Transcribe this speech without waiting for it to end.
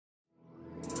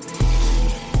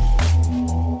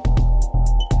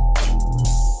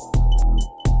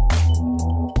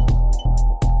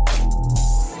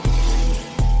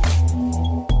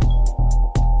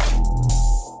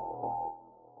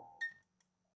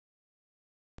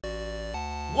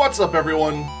What's up,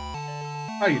 everyone?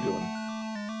 How you doing?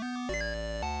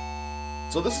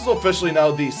 So this is officially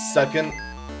now the second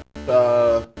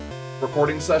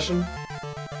recording session,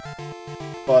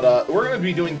 but we're going to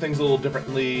be doing things a little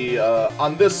differently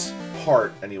on this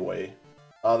part anyway.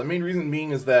 The main reason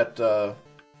being is that,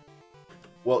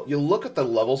 well, you look at the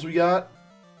levels we got,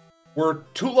 we're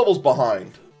 2 levels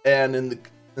behind, and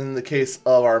in the case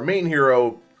of our main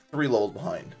hero, 3 levels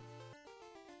behind.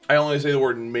 I only say the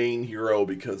word main hero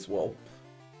because, well,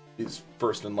 he's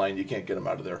first in line, you can't get him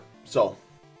out of there. So,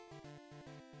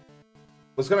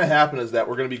 what's going to happen is that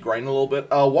we're going to be grinding a little bit.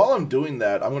 While I'm doing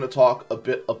that, I'm going to talk a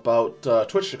bit about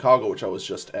Twitch Chicago, which I was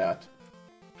just at.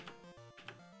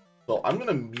 So, I'm going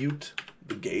to mute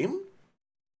the game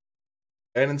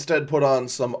and instead put on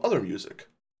some other music.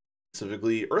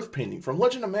 Specifically, Earth Painting from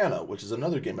Legend of Mana, which is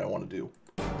another game I want to do.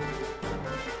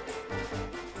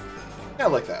 Yeah,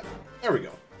 like that. There we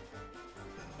go.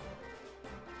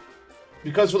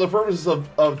 Because for the purposes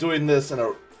of doing this in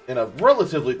a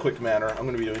relatively quick manner, I'm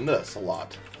going to be doing this a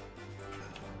lot.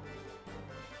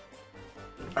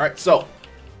 Alright, so.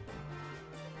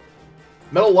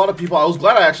 Met a lot of people. I was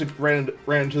glad I actually ran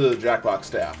into the Jackbox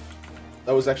staff.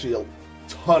 That was actually a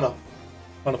ton of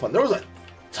fun. There was a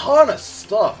ton of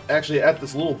stuff actually at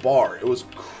this little bar. It was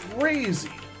crazy.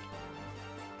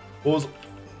 What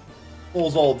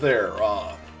was all there?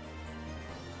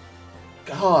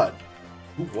 God.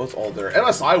 Who was all there?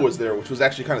 MSI was there, which was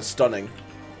actually kind of stunning.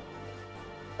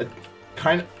 I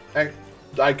kind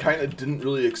of didn't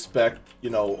really expect, you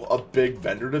know, a big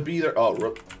vendor to be there. Oh,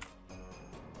 rip.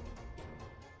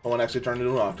 Someone actually turned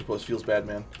into an octopus. Feels bad,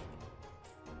 man.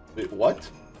 Wait,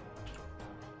 what?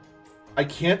 I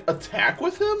can't attack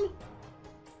with him?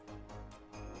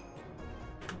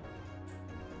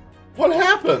 What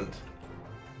happened?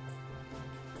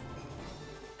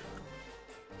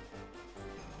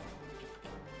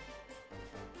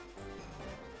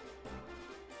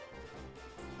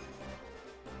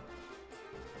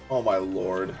 Oh my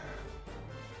lord.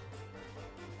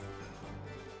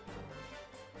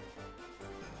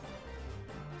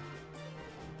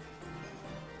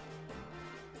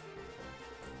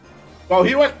 Wow,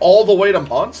 he went all the way to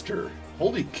monster.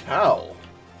 Holy cow.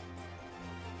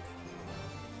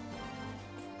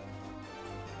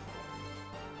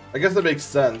 I guess that makes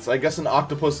sense. I guess an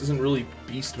octopus isn't really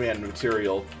Beastman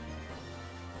material.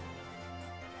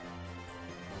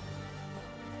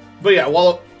 But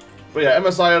yeah,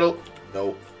 MSI had a...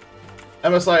 No.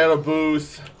 MSI had a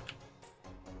booth.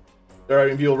 They're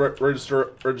having people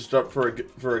register up for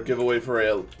a giveaway for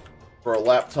a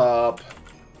laptop.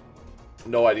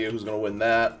 No idea who's gonna win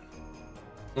that.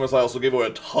 MSI also gave away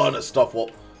a ton of stuff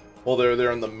while they were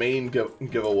there in the main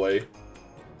giveaway.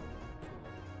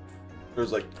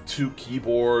 There's like 2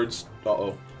 keyboards.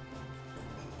 Uh-oh.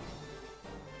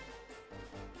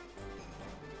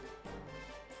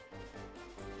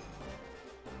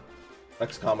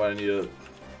 Next combat I need to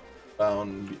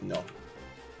found no.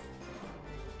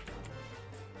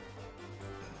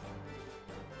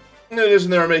 In addition,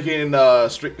 they were making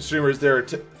streamers there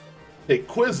to take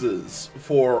quizzes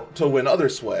to win other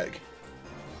swag,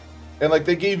 and like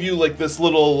they gave you like this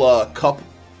little cup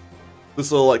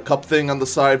thing on the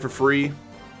side for free,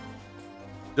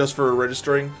 just for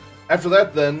registering. After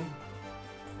that, then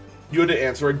you had to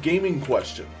answer a gaming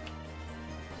question.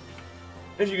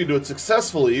 If you could do it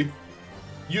successfully,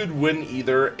 you'd win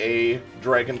either a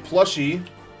dragon plushie.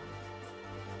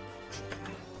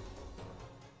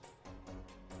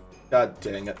 God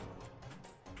dang it.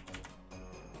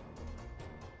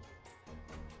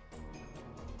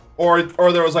 Or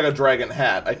there was like a dragon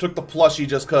hat. I took the plushie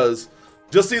just because,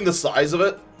 just seeing the size of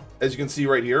it, as you can see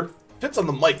right here, fits on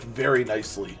the mic very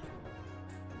nicely.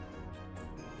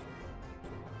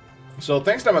 So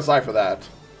thanks to MSI for that.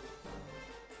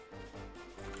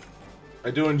 I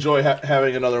do enjoy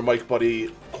having another mic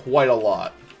buddy quite a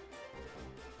lot.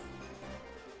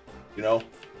 You know?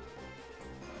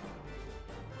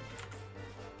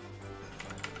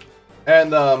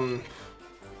 And,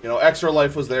 you know, Extra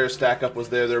Life was there, Stack Up was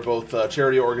there. They're both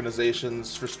charity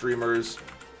organizations for streamers.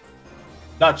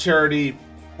 Not charity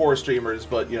for streamers,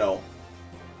 but, you know,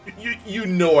 you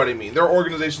know what I mean. They're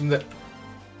organizations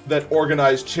that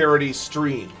organize charity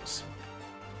streams.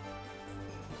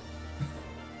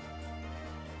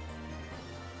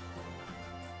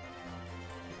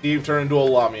 Steve turned into a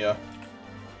Lamia.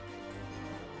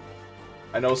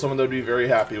 I know someone that would be very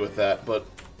happy with that, but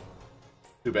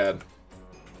too bad.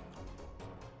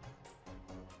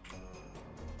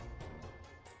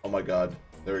 Oh my god.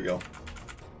 There we go.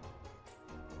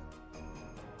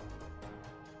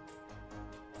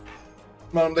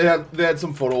 They had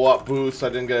some photo op booths. I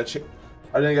didn't get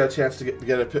I didn't get a chance to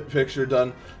get a picture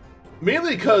done.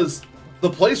 Mainly because the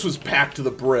place was packed to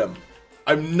the brim.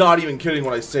 I'm not even kidding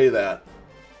when I say that.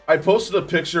 I posted a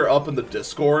picture up in the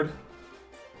Discord,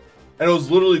 and it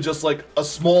was literally just like a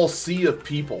small sea of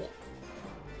people.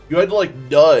 You had to like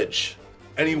nudge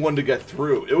anyone to get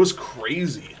through. It was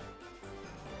crazy.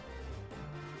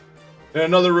 In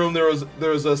another room, there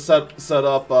was a set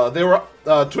up.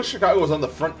 Twitch Chicago was on the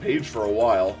front page for a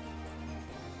while.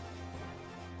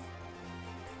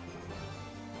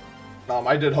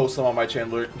 I did host them on my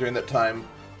channel during that time.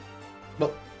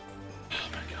 But oh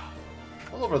my god,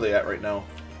 what level are they at right now?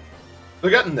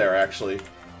 They're getting there, actually.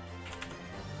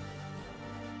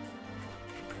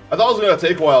 I thought it was gonna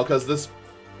take a while because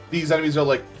these enemies are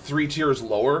like 3 tiers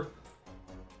lower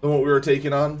than what we were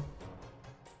taking on.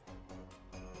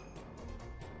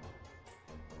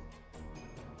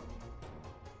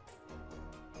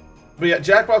 But yeah,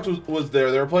 Jackbox was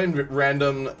there. They were playing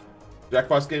random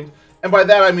Jackbox games, and by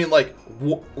that I mean like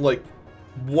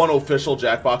one official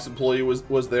Jackbox employee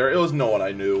was there. It was no one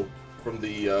I knew from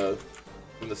the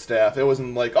staff. It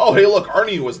wasn't like, oh hey look,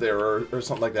 Arnie was there or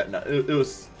something like that. No, it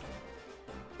was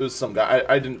some guy.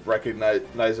 I didn't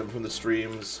recognize him from the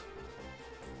streams.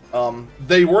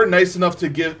 They were nice enough to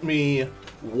give me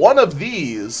one of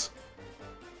these,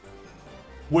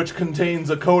 which contains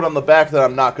a code on the back that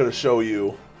I'm not going to show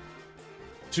you,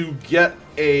 to get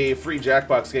a free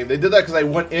Jackbox game. They did that because I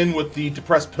went in with the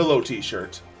Depressed Pillow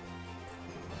t-shirt.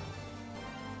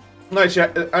 And I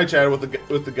chatted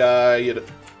with the guy.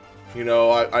 You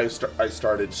know, I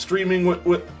started streaming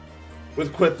with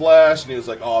Quiplash, and he was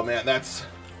like, "Oh man, that's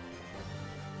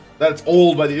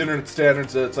old by the internet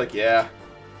standards." And it's like, yeah,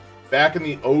 back in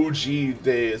the OG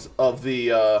days of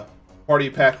the Party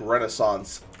Pack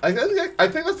Renaissance. I think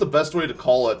that's the best way to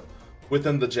call it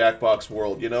within the Jackbox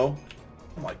world. You know.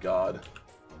 Oh my god.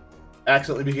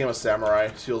 Accidentally became a samurai.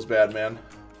 Feels bad, man.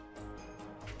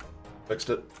 Fixed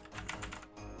it.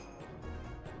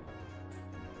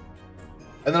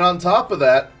 And then on top of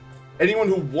that, anyone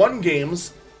who won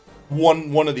games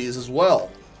won one of these as well.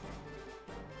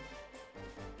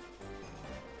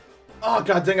 Oh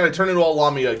god dang it, I turned into a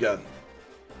Lamia again.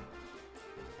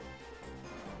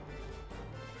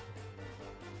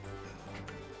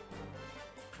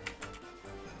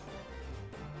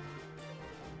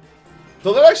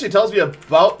 So that actually tells me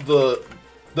about the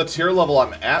tier level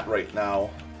I'm at right now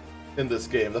in this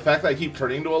game. The fact that I keep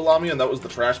turning into a Lamia, and that was the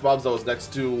Trash Bobs that was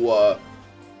next to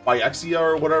Biexia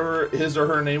or whatever his or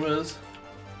her name is.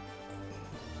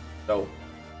 No.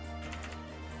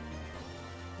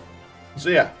 So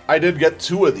yeah, I did get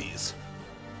 2 of these.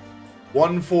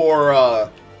 One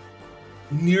for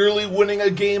nearly winning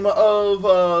a game of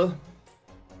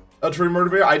a Tree Murder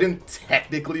Bear. I didn't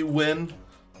technically win.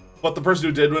 But the person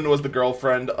who did win was the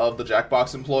girlfriend of the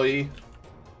Jackbox employee.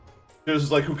 It was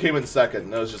just like, who came in second?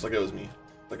 And it was just like, it was me.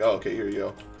 Like, oh, okay, here you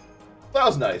go. That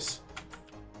was nice.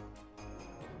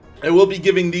 I will be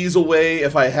giving these away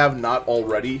if I have not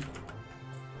already.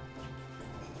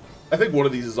 I think one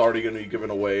of these is already going to be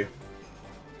given away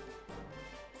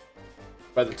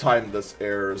by the time this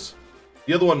airs.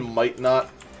 The other one might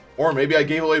not. Or maybe I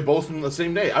gave away both in the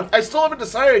same day. I still haven't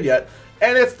decided yet.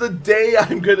 And it's the day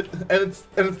I'm good, and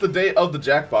it's the day of the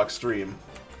Jackbox stream.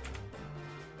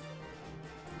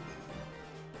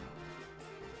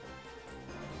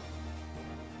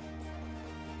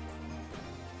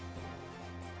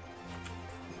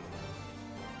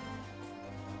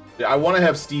 Yeah, I want to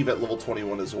have Steve at level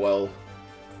 21 as well.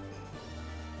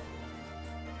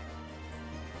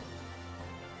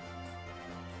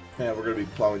 Man, we're gonna be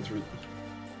plowing through.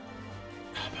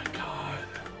 Oh my god.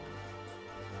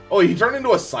 Oh, he turned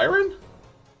into a siren? Is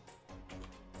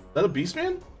that a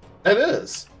Beastman? That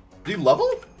is. Did he level?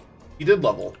 He did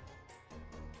level.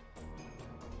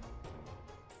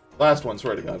 Last one,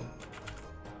 swear to God.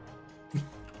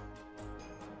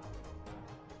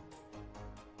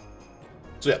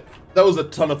 So yeah, that was a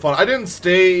ton of fun. I didn't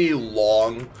stay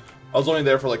long. I was only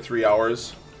there for like 3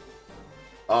 hours.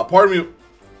 Part of me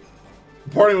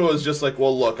was just like,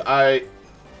 well, look, I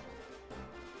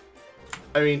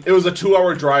mean, it was a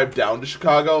 2-hour drive down to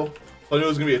Chicago, so I knew it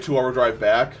was going to be a 2-hour drive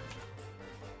back.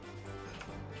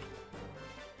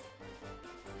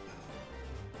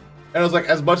 And it was like,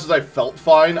 as much as I felt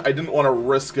fine, I didn't want to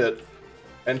risk it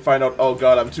and find out, oh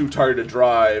god, I'm too tired to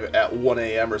drive at 1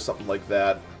 AM or something like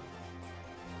that.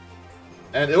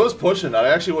 And it was pushing. I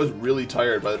actually was really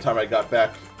tired by the time I got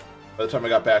back. By the time I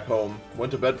got back home,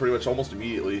 went to bed pretty much almost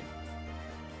immediately.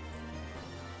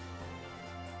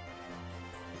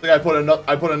 I think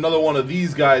I put another one of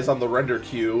these guys on the render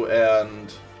queue,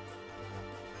 and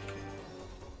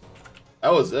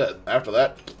that was it. After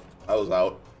that, I was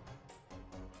out.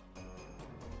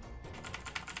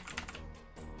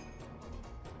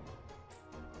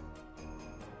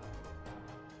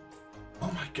 Oh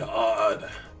my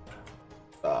god.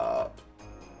 Stop.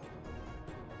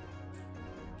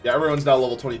 Yeah, everyone's now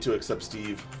level 22 except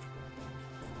Steve.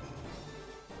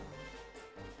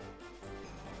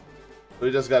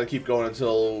 We just gotta keep going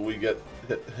until we get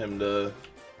him to...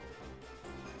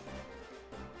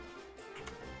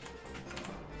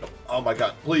 Oh my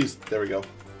god, please. There we go.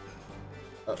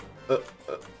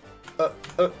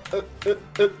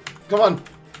 Come on.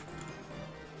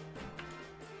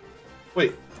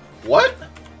 Wait, what?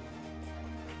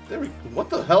 There we... What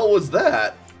the hell was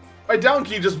that? My down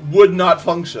key just would not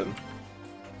function.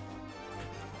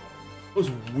 It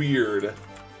was weird.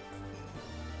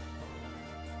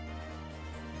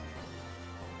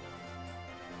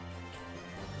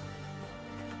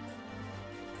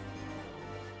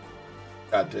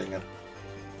 God dang it.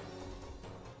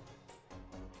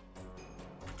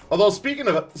 Although, speaking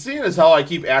of... Seeing as how I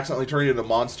keep accidentally turning into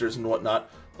monsters and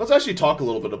whatnot, let's actually talk a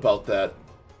little bit about that.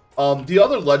 The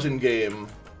other Legend game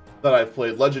that I've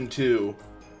played, Legend 2,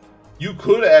 you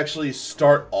could actually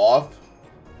start off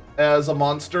as a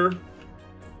monster,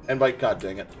 and by... God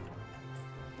dang it.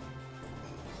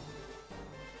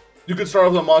 You could start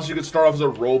off as a monster, you could start off as a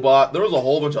robot. There was a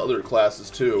whole bunch of other classes,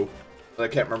 too, that I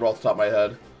can't remember off the top of my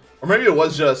head. Or maybe it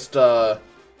was just,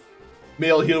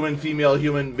 male human,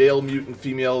 male mutant,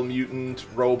 female mutant,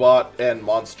 robot, and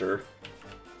monster.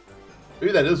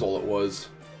 Maybe that is all it was.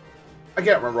 I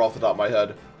can't remember off the top of my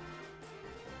head.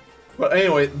 But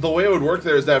anyway, the way it would work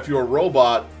there is that if you were a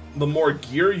robot, the more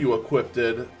gear you equipped,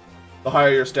 the higher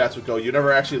your stats would go. You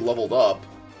never actually leveled up.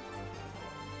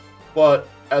 But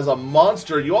as a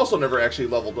monster, you also never actually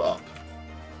leveled up.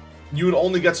 You would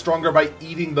only get stronger by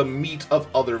eating the meat of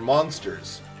other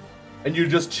monsters. And you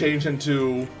just change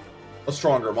into a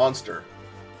stronger monster.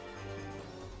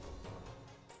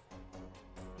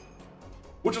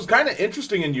 Which was kind of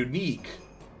interesting and unique.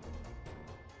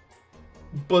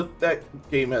 But that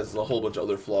game has a whole bunch of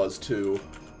other flaws too.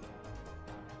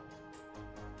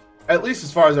 At least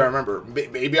as far as I remember.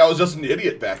 Maybe I was just an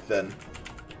idiot back then.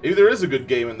 Maybe there is a good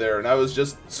game in there and I was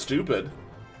just stupid.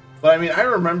 But I mean, I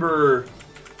remember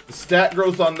the stat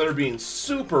growth on there being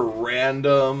super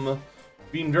random.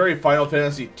 Being very Final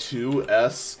Fantasy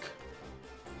II-esque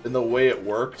in the way it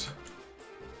worked.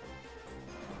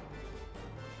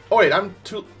 Oh wait, I'm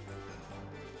too...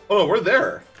 Oh no, we're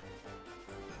there.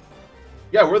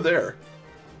 Yeah, we're there.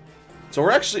 So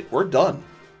we're done.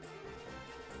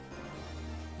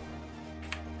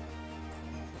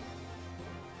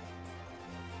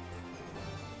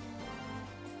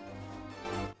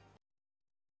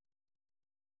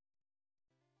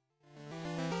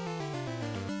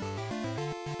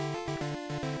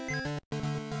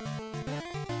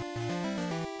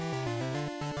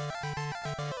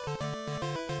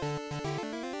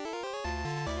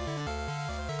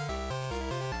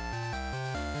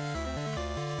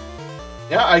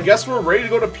 Yeah, I guess we're ready to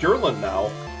go to Pure Land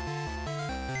now.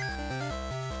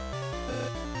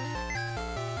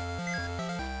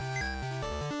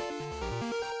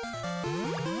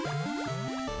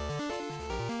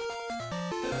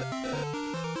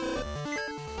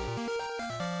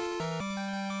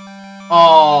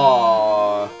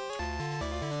 Aww.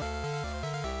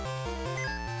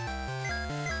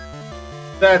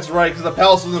 That's right, because the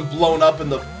palace wasn't blown up in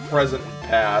the present and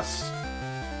past.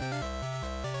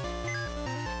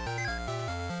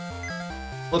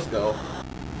 Let's go.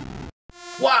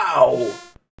 Wow!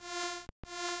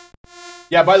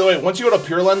 Yeah, by the way, once you go to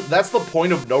Pure Land, that's the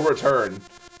point of no return.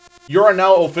 You are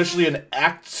now officially in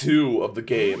Act 2 of the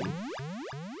game.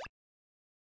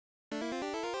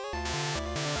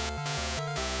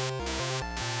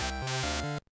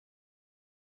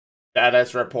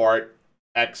 Status report.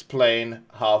 X-plane,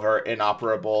 hover,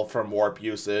 inoperable from warp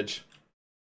usage.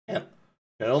 Can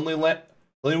only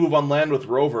move on land with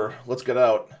rover. Let's get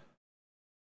out.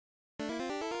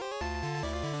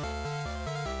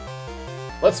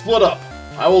 Let's split up.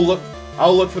 I'll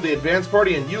look for the advanced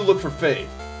party and you look for Faith.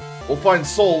 We'll find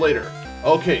Soul later.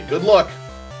 Okay, good luck.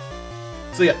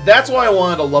 So yeah, that's why I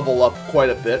wanted to level up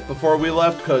quite a bit before we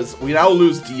left, because we now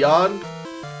lose Dion.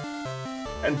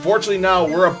 And fortunately now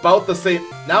we're about the same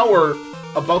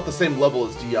level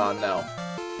as Dion now.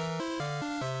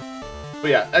 But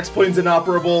yeah, X-plane's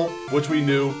inoperable, which we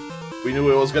knew. We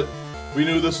knew it was good. We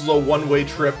knew this was a one-way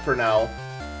trip for now.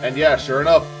 And yeah, sure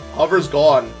enough, hover's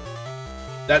gone.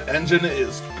 That engine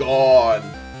is gone.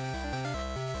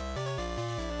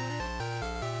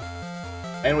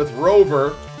 And with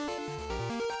rover,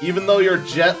 even though your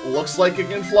jet looks like it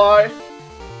can fly,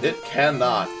 it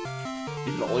cannot.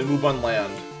 You can only move on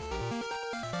land.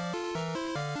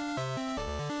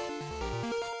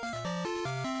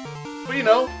 But you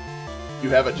know, you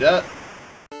have a jet.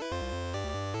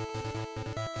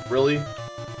 Really?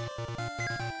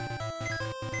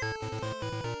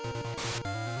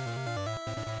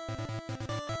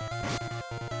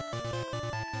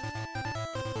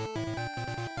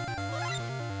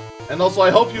 And also, I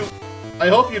hope you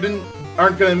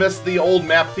aren't gonna miss the old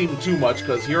map theme too much,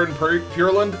 because here in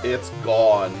Pureland, it's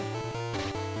gone.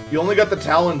 You only got the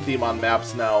Talon theme on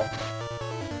maps now.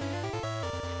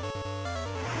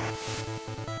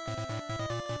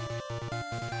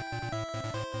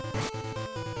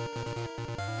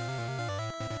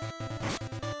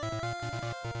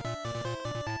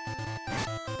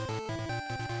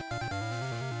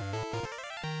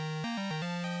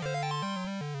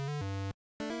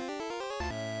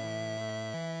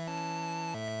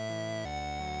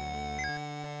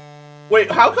 Wait,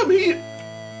 how come he...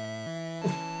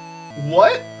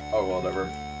 What? Oh, well, whatever.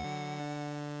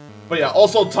 But yeah,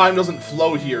 also time doesn't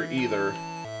flow here either.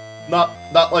 Not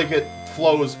like it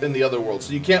flows in the other world,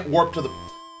 so you can't warp to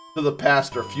the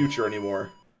past or future anymore.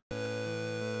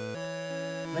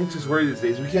 Nate's just worried these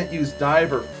days. We can't use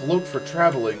dive or float for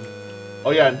traveling.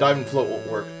 Oh yeah, and dive and float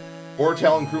won't work. 4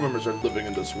 Talon crew members are living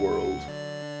in this world.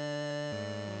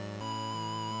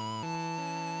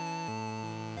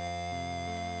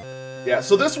 Yeah,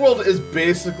 so this world is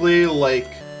basically like...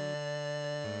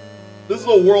 This is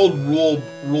a world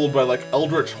ruled by, like,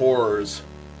 eldritch horrors.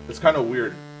 It's kind of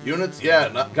weird. Units? Yeah,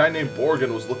 a guy named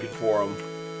Borgin was looking for them.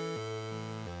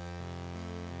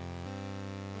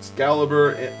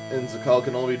 Excalibur in Zakal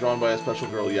can only be drawn by a special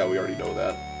girl. Yeah, we already know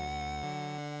that.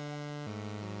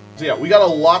 So yeah, we got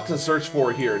a lot to search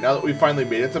for here. Now that we finally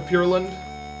made it to Pureland,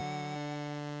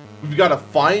 we've got to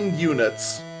find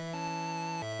units,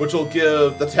 which will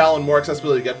give the Talon more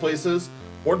accessibility to get places.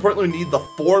 More importantly, we need the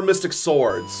 4 Mystic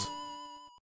Swords.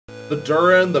 The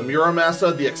Durin, the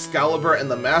Muramasa, the Excalibur,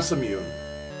 and the Masamune.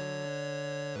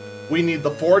 We need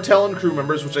the 4 Talon crew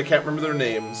members, which I can't remember their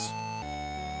names.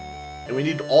 And we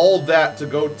need all that to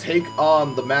go take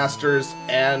on the Masters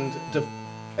and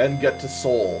get to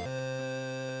Seoul.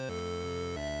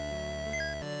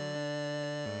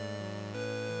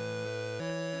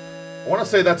 I want to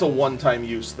say that's a one-time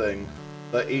use thing.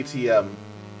 The ATM.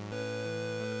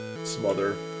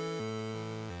 Smother.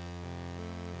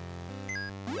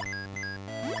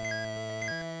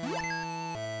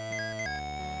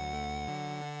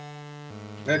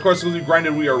 And of course, when we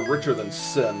grinded, we are richer than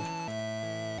sin.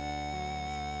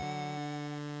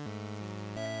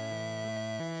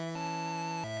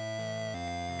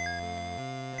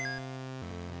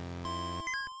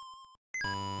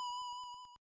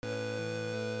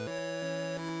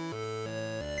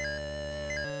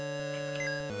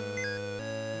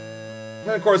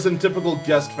 And of course, in typical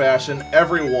guest fashion,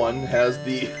 everyone has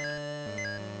the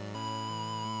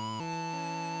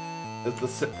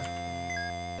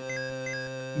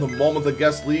moment the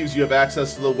guest leaves, you have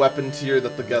access to the weapon tier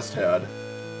that the guest had.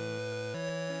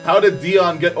 How did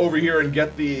Dion get over here and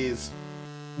get these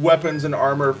weapons and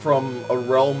armor from a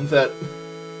realm that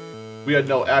we had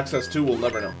no access to? We'll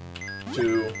never know.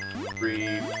 2,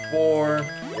 3, 4.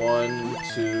 1,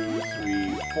 2,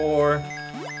 3, 4.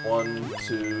 1,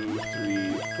 2,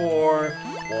 3, 4.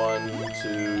 1,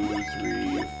 2,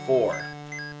 3, 4.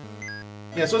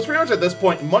 Yeah, so it's pretty much at this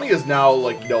point, money is now,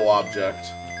 like, no object.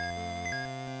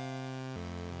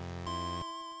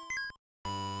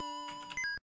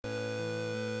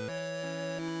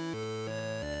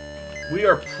 We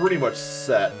are pretty much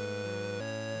set.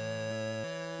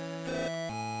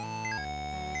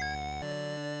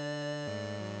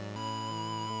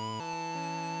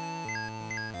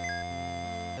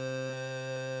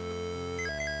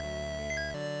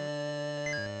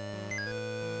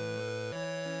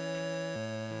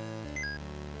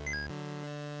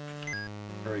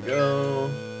 There we go.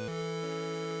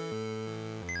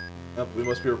 Yep, we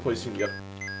must be replacing, yep.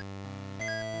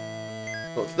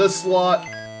 So it's this slot,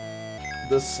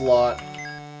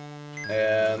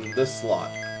 and this slot.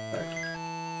 Right.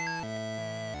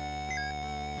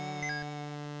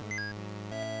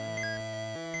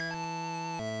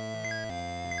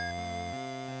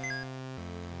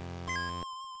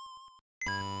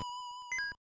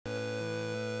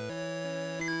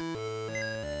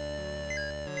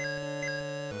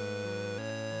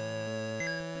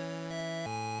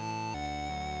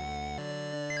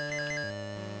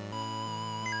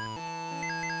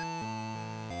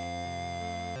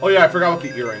 Oh yeah, I forgot about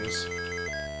the earrings.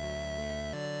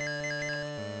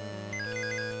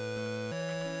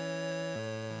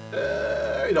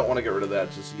 I don't want to get rid of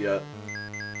that just yet.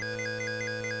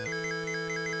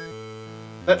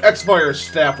 That X-Fire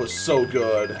staff was so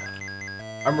good.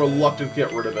 I'm reluctant to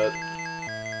get rid of it.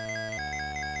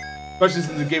 Especially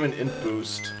since it gave an int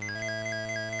boost.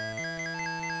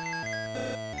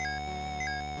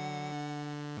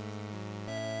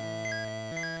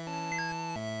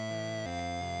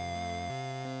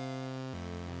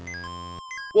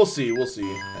 We'll see, we'll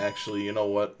see. Actually, you know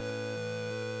what?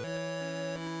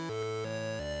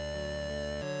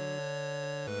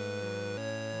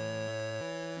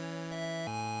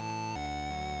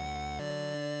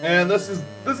 And this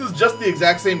is just the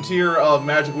exact same tier of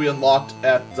magic we unlocked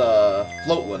at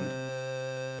Floatland.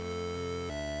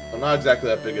 So not exactly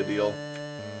that big a deal.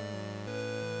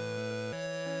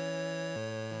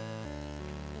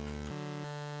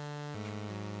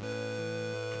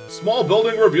 Small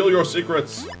building, reveal your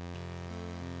secrets.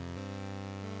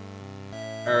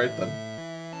 Alright then.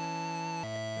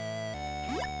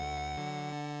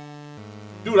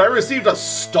 Dude, I received a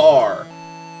star.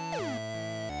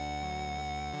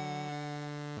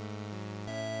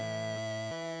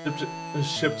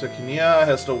 Ship to Kenya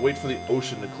has to wait for the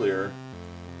ocean to clear.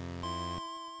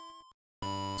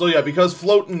 So yeah, because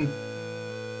float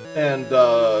and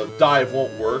dive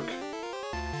won't work,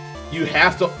 you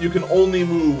can only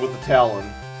move with the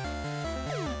Talon.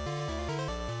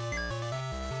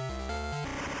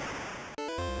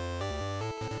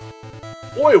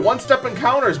 Boy, one-step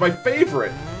encounter is my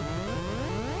favorite.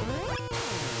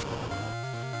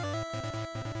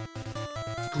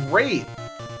 Great.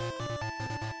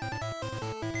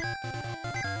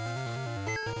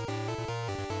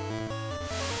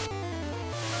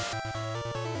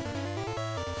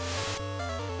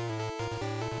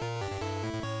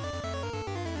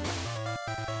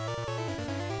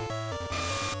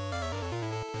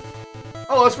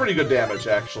 Oh, that's pretty good damage,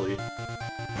 actually.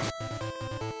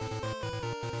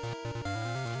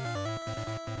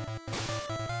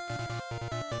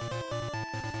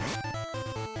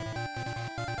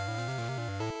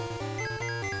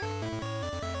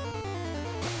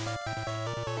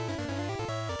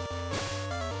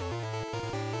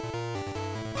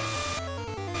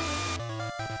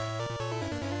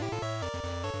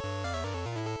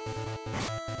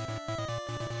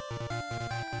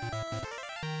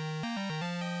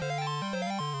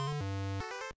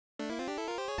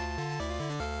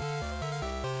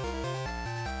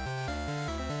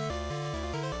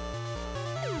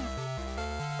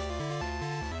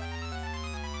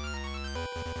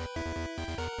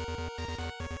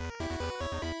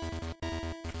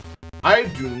 I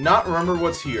do not remember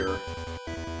what's here.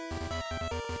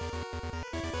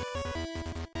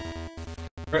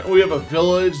 Apparently we have a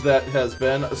village that has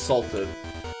been assaulted.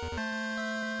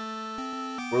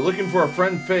 We're looking for a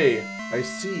friend Faye. I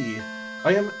see.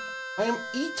 I am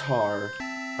Etar.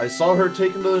 I saw her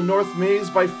taken to the North Maze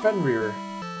by Fenrir.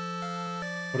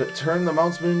 But it turned the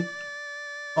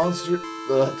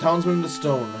townsmen into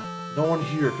stone. No one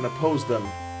here can oppose them.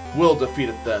 We'll defeat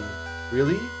it then.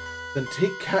 Really? Then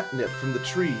take catnip from the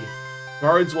tree.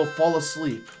 Guards will fall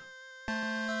asleep.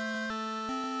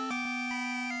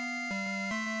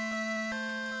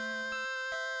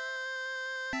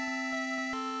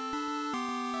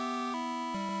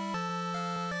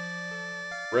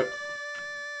 Rip.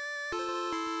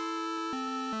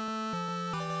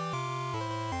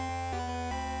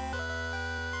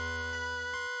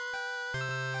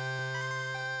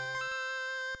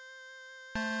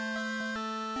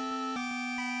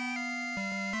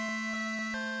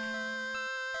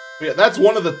 Yeah, that's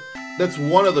one of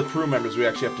the crew members we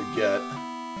actually have to get.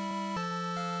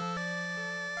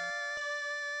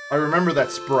 I remember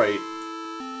that sprite.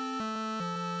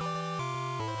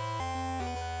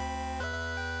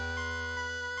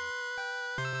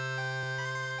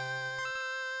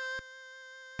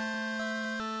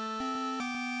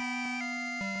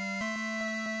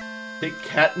 Take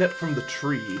catnip from the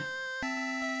tree.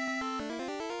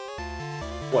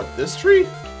 What, this tree?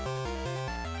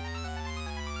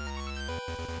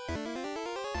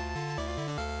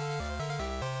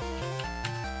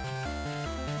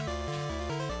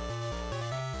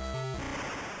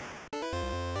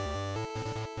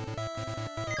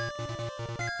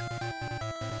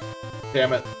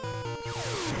 Damn it.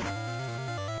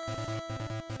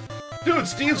 Dude,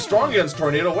 Steve's strong against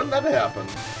Tornado. When did that happen?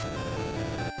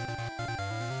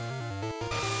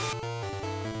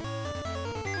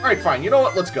 Alright, fine. You know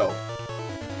what? Let's go.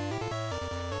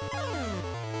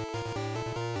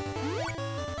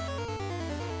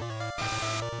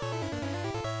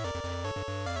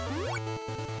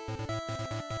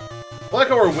 I like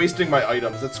how we're wasting my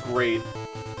items. That's great.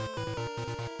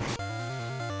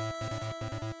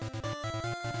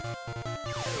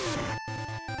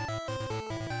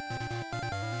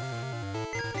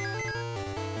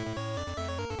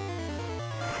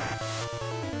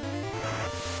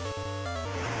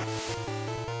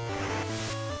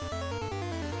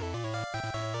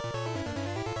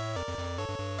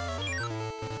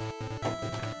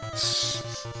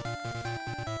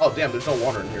 Oh, damn, there's no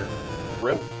water in here.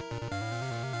 Rip.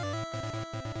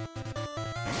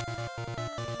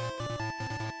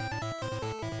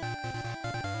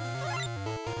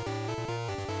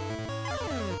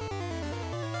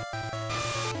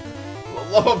 For the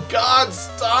love of God,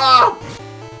 stop!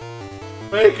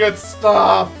 Make it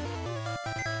stop!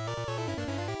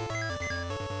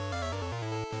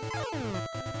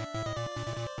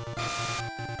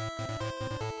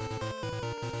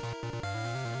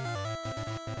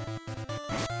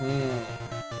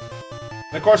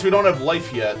 And of course, we don't have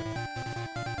life yet.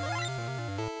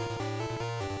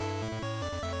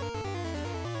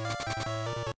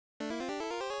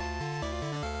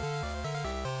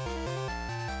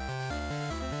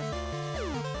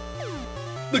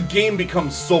 The game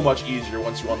becomes so much easier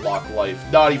once you unlock life.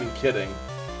 Not even kidding.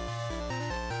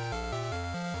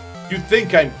 You'd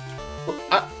think I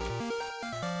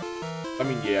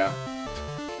mean, yeah.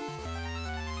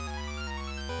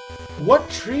 What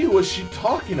tree was she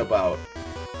talking about?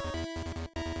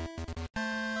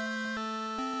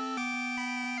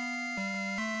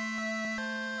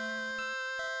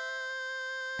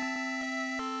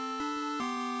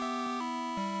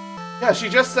 Yeah, she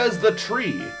just says the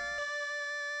tree.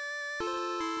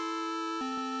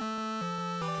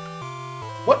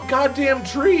 What goddamn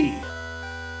tree?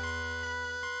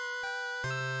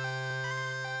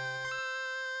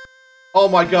 Oh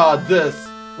my god, this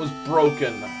was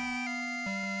broken.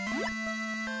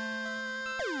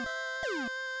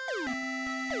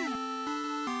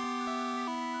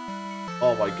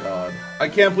 Oh my god. I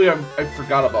can't believe I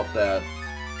forgot about that.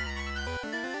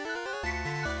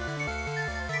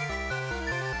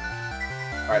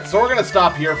 Alright, so we're gonna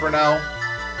stop here for now.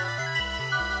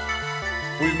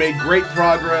 We've made great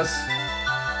progress.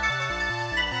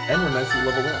 And we're nicely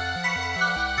leveled up.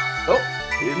 Oh,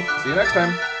 see you next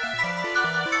time.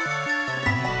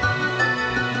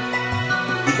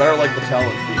 You better like the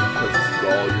talent theme, because this is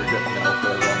all you're getting out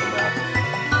there on the map.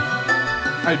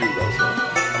 I do though, so.